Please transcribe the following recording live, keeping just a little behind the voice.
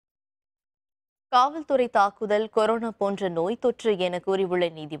காவல்துறை தாக்குதல் கொரோனா போன்ற நோய் தொற்று என கூறியுள்ள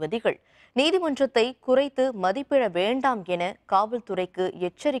நீதிபதிகள் நீதிமன்றத்தை குறைத்து மதிப்பிட வேண்டாம் என காவல்துறைக்கு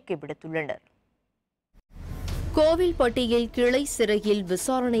எச்சரிக்கை விடுத்துள்ளனர். கோவில்பட்டியில் கிளை சிறையில்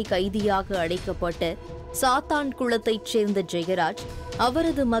விசாரணை கைதியாக அடைக்கப்பட்ட சாத்தான்குளத்தைச் சேர்ந்த ஜெயராஜ்,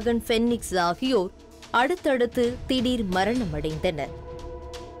 அவரது மகன் ஃபென்னிக்ஸ் ஆகியோர் அடுத்தடுத்து திடீர் மரணமடைந்தனர்.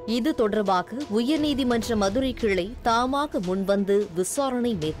 இது தொடர்பாக உயர்நீதிமன்ற மதுரை கிளை தாமாக முன்வந்து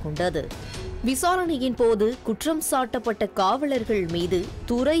விசாரணை மேற்கொண்டது. விசாரணையின் போது குற்றம் சாட்டப்பட்ட காவலர்கள் மீது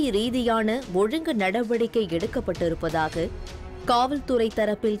துறை ரீதியான ஒழுங்கு நடவடிக்கை எடுக்கப்பட்டிருப்பதாக காவல்துறை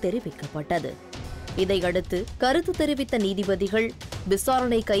தரப்பில் தெரிவிக்கப்பட்டது. இதையடுத்து கருத்து தெரிவித்த நீதிபதிகள்,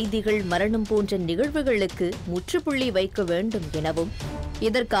 விசாரணை கைதிகள் மரணம் போன்ற நிகழ்வுகளுக்கு முற்றுப்புள்ளி வைக்க வேண்டும் எனவும்,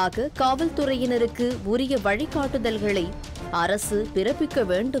 இதற்காக காவல்துறையினருக்கு உரிய வழிகாட்டுதல்களை அரசு பிறப்பிக்க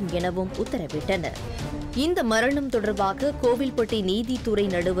வேண்டும் எனவும் உத்தரவிட்டனர். இந்த மரணம் தொடர்பாக கோவில்பட்டி நீதித்துறை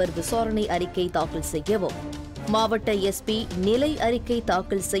நடுவர் விசாரணை அறிக்கை தாக்கல் செய்யவும், மாவட்ட எஸ்பி நிலை அறிக்கை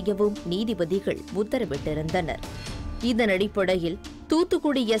தாக்கல் செய்யவும் நீதிபதிகள் உத்தரவிட்டிருந்தனர். இதன் அடிப்படையில்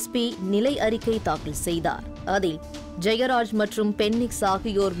தூத்துக்குடி எஸ்பி நிலை அறிக்கை தாக்கல் செய்தார். அதில் ஜெயராஜ் மற்றும் பென்னிக்ஸ்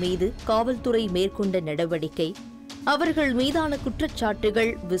ஆகியோர் மீது காவல்துறை மேற்கொண்ட நடவடிக்கை, அவர்கள் மீதான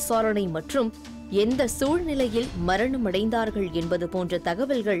குற்றச்சாட்டுகள், விசாரணை மற்றும் எந்த சூழ்நிலையில் மரணமடைந்தார்கள் என்பது போன்ற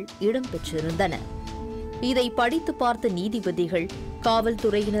தகவல்கள் இடம்பெற்றிருந்தன. இதை படித்து பார்த்த நீதிபதிகள்,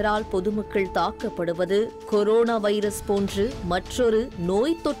 காவல்துறையினரால் பொதுமக்கள் தாக்கப்படுவது கொரோனா வைரஸ் போன்று மற்றொரு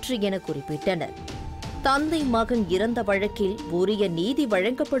நோய் தொற்று என குறிப்பிட்டனர். தந்தை மகன் இறந்த வழக்கில் உரிய நீதி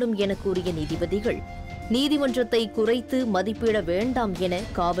வழங்கப்படும் என கூறிய நீதிபதிகள், நீதிமன்றத்தை குறைத்து மதிப்பிட வேண்டாம் என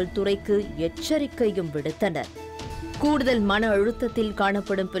காவல்துறைக்கு எச்சரிக்கையும் விடுத்தனர். கூடுதல் மன அழுத்தத்தில்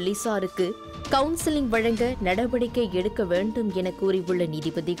காணப்படும் போலீசாருக்கு கவுன்சிலிங் வழங்க நடவடிக்கை எடுக்க வேண்டும் என கூறியுள்ள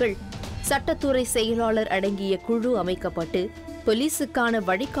நீதிபதிகள், சட்டத்துறை செயலாளர் அடங்கிய குழு அமைக்கப்பட்டு போலீசுக்கான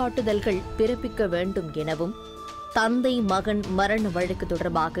வழிகாட்டுதல்கள் பிறப்பிக்க வேண்டும் எனவும், தந்தை மகன் மரண வழக்கு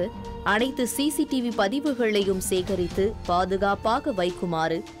தொடர்பாக அனைத்து சிசிடிவி பதிவுகளையும் சேகரித்து பாதுகாப்பாக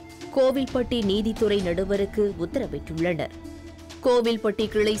வைக்குமாறு கோவில்பட்டி நீதித்துறை நடுவருக்கு உத்தரவிட்டுள்ளனர். கோவில்பட்டி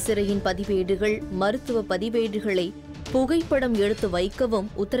கிளை சிறையின் பதிவேடுகள், மருத்துவ பதிவேடுகளை புகைப்படம் எடுத்து வைக்கவும்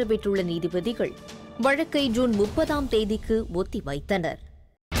உத்தரவிட்டுள்ள நீதிபதிகள் வழக்கை ஜூன் 30ஆம் தேதிக்கு ஒத்திவைத்தனர்.